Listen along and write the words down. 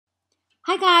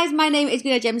Hi guys, my name is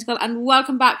Gemzicle and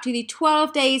welcome back to the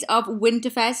 12 Days of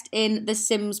Winterfest in The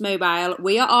Sims Mobile.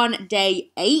 We are on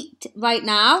day 8 right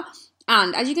now,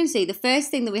 and as you can see, the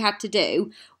first thing that we had to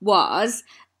do was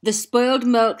the spoiled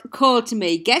milk called to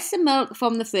me, get some milk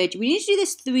from the fridge. We need to do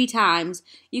this 3 times.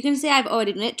 You can see I've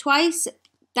already done it twice.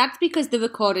 That's because the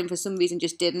recording for some reason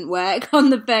just didn't work on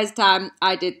the first time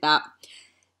I did that.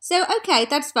 So, okay,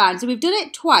 that's fine. So we've done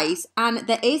it twice, and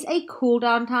there is a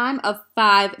cooldown time of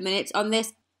 5 minutes on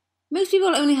this. Most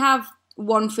people only have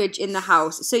one fridge in the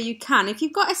house, so you can. If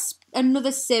you've got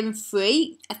another sim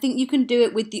free, I think you can do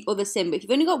it with the other sim. But if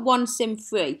you've only got one sim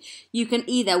free, you can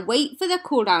either wait for the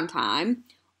cooldown time,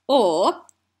 or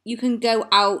you can go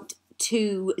out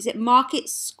to, is it Market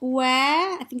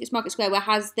Square? I think it's Market Square, where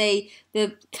has the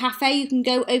cafe. You can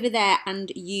go over there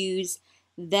and use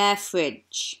their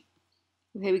fridge.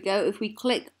 Here we go. If we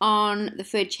click on the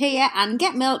fridge here and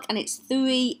get milk, and it's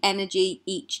 3 energy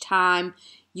each time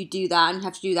you do that, and you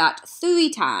have to do that 3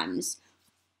 times.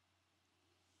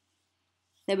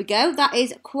 There we go. That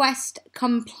is quest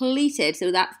completed.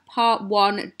 So that's part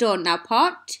 1 done. Now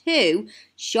part 2,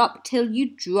 shop till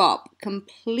you drop.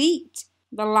 Complete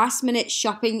the last minute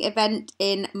shopping event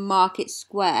in Market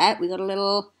Square. We got a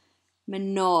little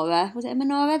menorah. Was it a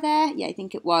menorah there? Yeah, I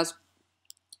think it was.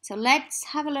 So let's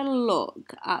have a little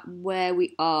look at where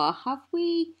we are. Have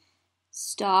we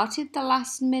started the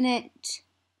last minute?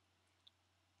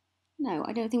 No,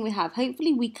 I don't think we have.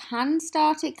 Hopefully we can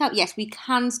start it. Yes, we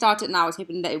can start it now. I was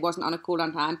hoping that it wasn't on a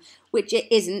cooldown time, which it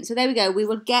isn't. So there we go. We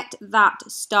will get that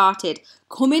started.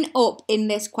 Coming up in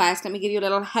this quest, let me give you a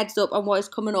little heads up on what is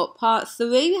coming up. Part 3,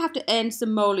 we have to earn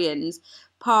simoleons.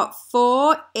 Part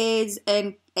 4 is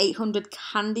 800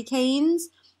 candy canes.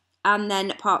 And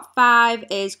then part 5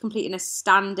 is completing a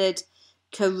standard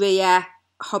career,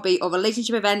 hobby or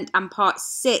relationship event. And part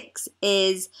 6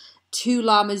 is 2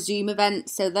 Llama Zoom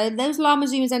events. So those Llama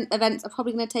Zoom events are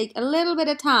probably going to take a little bit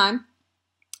of time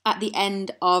at the end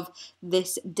of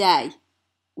this day.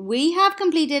 We have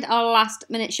completed our last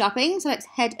minute shopping. So let's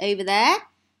head over there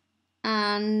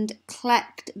and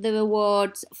collect the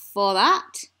rewards for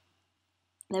that.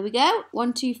 There we go.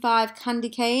 125 candy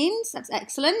canes. That's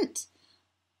excellent.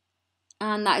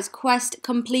 And that is quest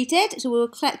completed. So we will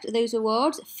collect those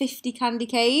rewards, 50 candy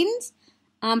canes.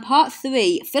 And part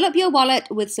 3, fill up your wallet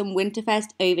with some Winterfest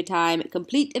overtime.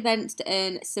 Complete events to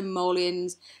earn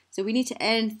simoleons. So we need to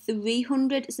earn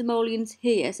 300 simoleons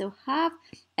here. So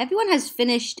everyone has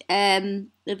finished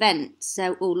events.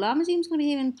 So, Llama Zoom's going to be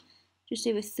here in just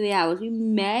over 3 hours. We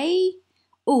may,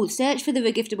 search for the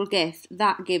regiftable gift.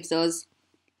 That gives us,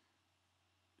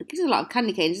 it gives us a lot of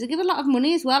candy canes. Does it give a lot of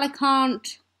money as well? I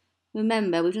can't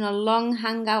remember. We've done a long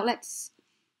hangout. Let's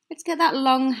get that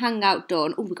long hangout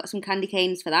done. Oh, we've got some candy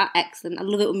canes for that. Excellent. I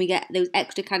love it when we get those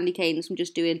extra candy canes from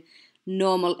just doing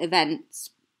normal events.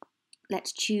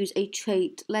 Let's choose a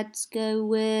trait. Let's go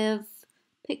with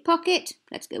pickpocket.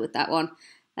 Let's go with that one.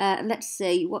 Let's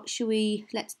see. What should we...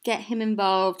 Let's get him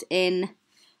involved in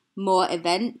more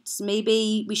events.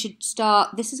 Maybe we should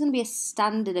start... This is going to be a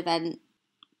standard event.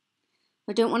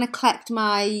 I don't want to collect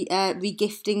my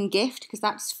regifting gift because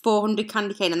that's 400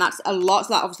 candy cane and that's a lot.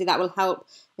 So that obviously that will help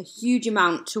a huge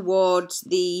amount towards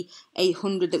the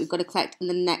 800 that we've got to collect in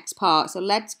the next part. So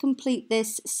let's complete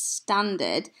this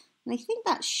standard. And I think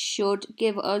that should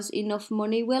give us enough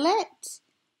money, will it?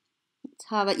 Let's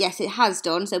have it. Yes, it has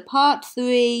done. So part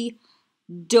 3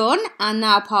 done. And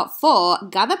now part 4,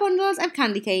 gather bundles of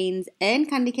candy canes. Earn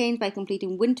candy canes by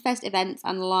completing Winterfest events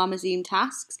and Llama Zoom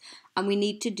tasks. And we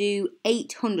need to do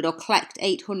 800 or collect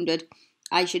 800,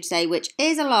 I should say, which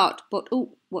is a lot. But,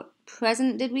 what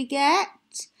present did we get?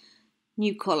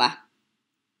 New colour.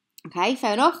 Okay,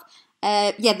 fair enough.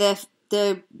 Yeah,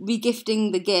 the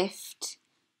regifting the gift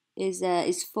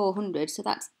is 400, so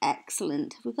that's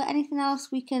excellent. Have we got anything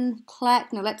else we can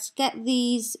collect? No, let's get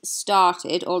these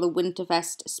started, all the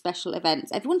Winterfest special events.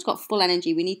 Everyone's got full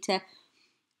energy. We need to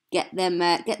get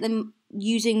them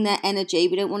using their energy.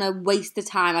 We don't want to waste the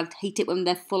time. I hate it when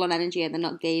they're full on energy and they're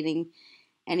not gaining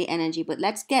any energy. But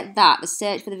let's get that, the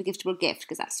search for the regiftable gift,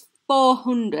 because that's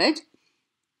 400.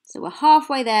 So we're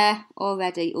halfway there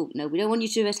already. Oh, no, we don't want you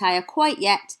to retire quite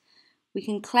yet. We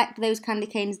can collect those candy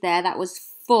canes there. That was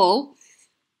full.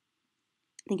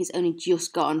 I think it's only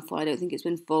just gotten full. I don't think it's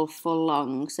been full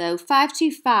long. So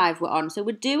 525 we're on. So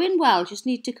we're doing well. Just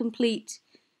need to complete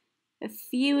a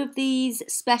few of these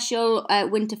special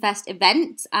Winterfest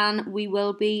events and we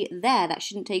will be there. That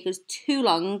shouldn't take us too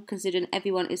long considering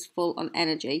everyone is full on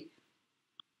energy.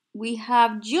 We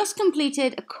have just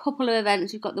completed a couple of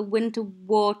events. We've got the Winter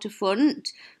Waterfront,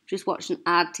 just watched an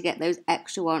ad to get those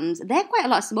extra ones. They're quite a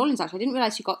lot of simoleons, actually. I didn't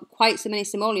realise you got quite so many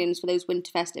simoleons for those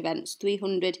Winterfest events,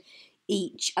 300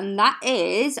 each. And that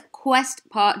is quest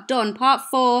part done. Part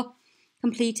 4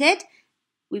 completed.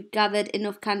 We've gathered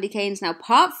enough candy canes. Now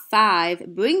part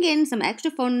 5, bring in some extra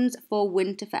funds for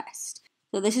Winterfest.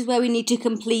 So this is where we need to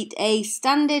complete a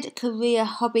standard career,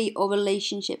 hobby or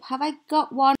relationship. Have I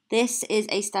got one? This is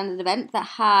a standard event that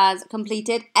has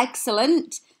completed.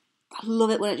 Excellent. I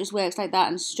love it when it just works like that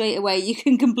and straight away you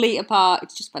can complete a part.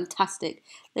 It's just fantastic.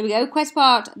 There we go. Quest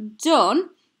part done.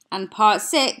 And part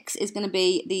 6 is going to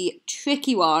be the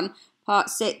tricky one. Part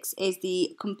 6 is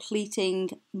the completing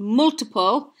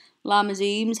multiple Llama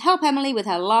Zooms. Help Emily with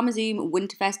her Llama Zoom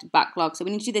Winterfest backlog. So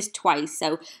we need to do this twice.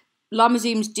 So Llama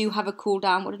Zooms do have a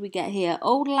cooldown. What did we get here?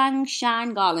 Old Lang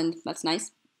Shine Garland. That's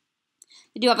nice.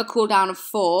 They do have a cooldown of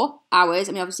 4 hours.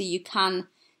 I mean, obviously you can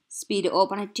speed it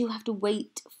up. And I do have to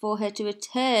wait for her to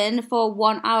return for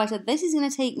 1 hour. So this is going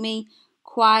to take me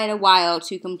quite a while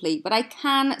to complete. But I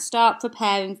can start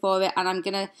preparing for it. And I'm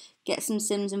going to get some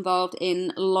Sims involved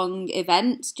in long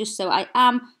events. Just so I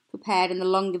am prepared and the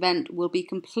long event will be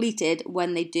completed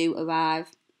when they do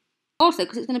arrive. Also,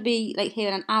 because it's going to be like here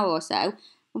in an hour or so,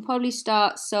 we'll probably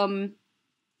start some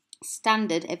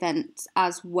standard events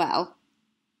as well.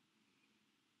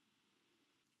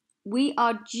 We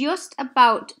are just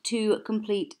about to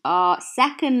complete our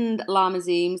second Llama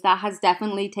Zooms. That has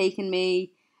definitely taken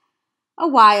me a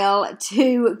while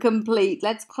to complete.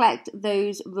 Let's collect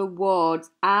those rewards.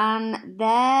 And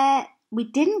there, we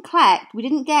didn't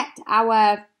get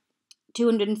our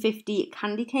 250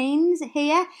 candy canes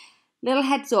here. Little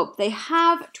heads up, they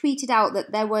have tweeted out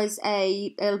that there was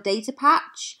a little data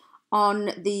patch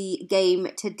on the game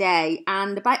today,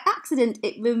 and by accident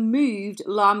it removed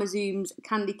Llama Zoom's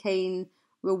candy cane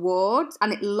rewards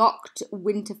and it locked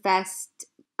Winterfest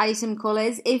item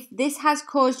colours. If this has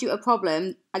caused you a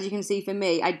problem, as you can see for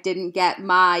me, I didn't get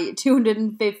my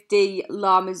 250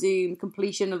 Llama Zoom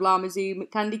completion of Llama Zoom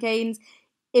candy canes.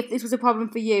 If this was a problem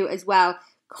for you as well,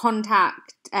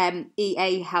 contact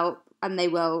EA Help and they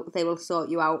will sort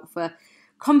you out for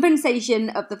compensation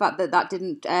of the fact that that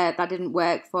didn't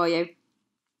work for you.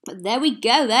 But there we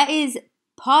go. That is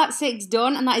part 6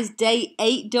 done, and that is day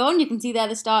 8 done. You can see there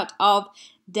the start of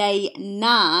day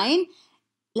 9.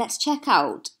 Let's check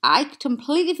out. I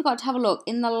completely forgot to have a look.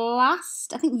 In the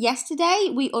last, I think yesterday,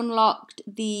 we unlocked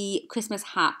the Christmas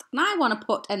hat. And I want to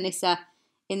put Anissa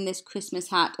in this Christmas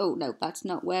hat. Oh, no, that's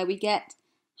not where we get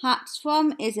hats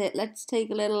from, is it? Let's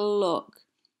take a little look.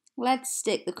 Let's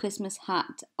stick the Christmas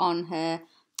hat on her.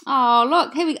 Oh,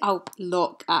 look, here we go. Oh,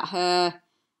 look at her.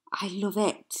 I love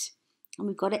it. And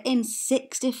we've got it in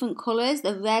 6 different colours.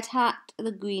 The red hat,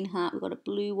 the green hat. We've got a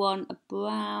blue one, a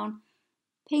brown,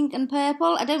 pink and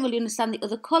purple. I don't really understand the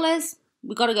other colours.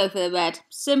 We've got to go for the red.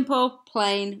 Simple,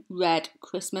 plain, red,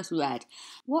 Christmas red.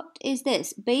 What is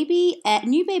this?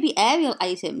 New Baby Ariel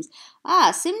items.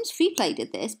 Ah, Sims Freeplay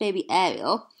did this, Baby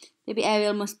Ariel. Baby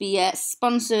Ariel must be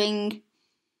sponsoring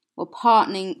or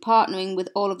partnering with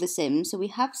all of the Sims. So we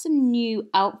have some new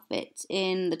outfits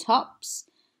in the tops.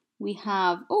 We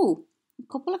have, a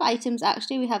couple of items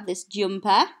actually. We have this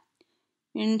jumper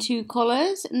in 2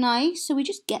 colours. Nice. So we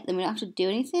just get them. We don't have to do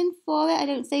anything for it, I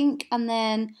don't think. And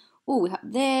then, we have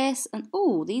this. And,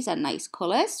 these are nice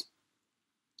colours.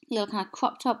 Little kind of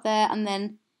crop top there. And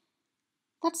then,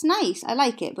 that's nice. I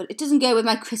like it. But it doesn't go with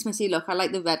my Christmassy look. I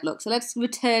like the red look. So let's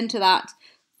return to that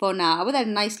for now. With a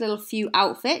nice little few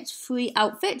outfits. Free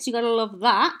outfits. You got to love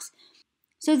that.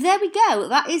 So there we go.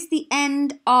 That is the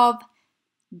end of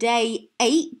day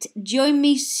 8. Join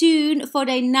me soon for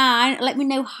day 9. Let me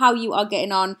know how you are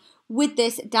getting on with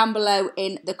this down below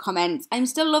in the comments. I'm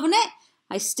still loving it.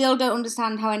 I still don't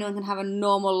understand how anyone can have a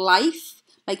normal life.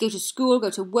 Like go to school, go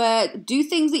to work, do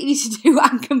things that you need to do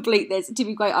and complete this, to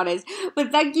be quite honest.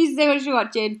 But thank you so much for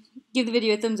watching. Give the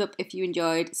video a thumbs up if you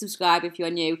enjoyed. Subscribe if you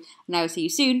are new. And I will see you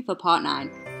soon for part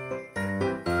 9.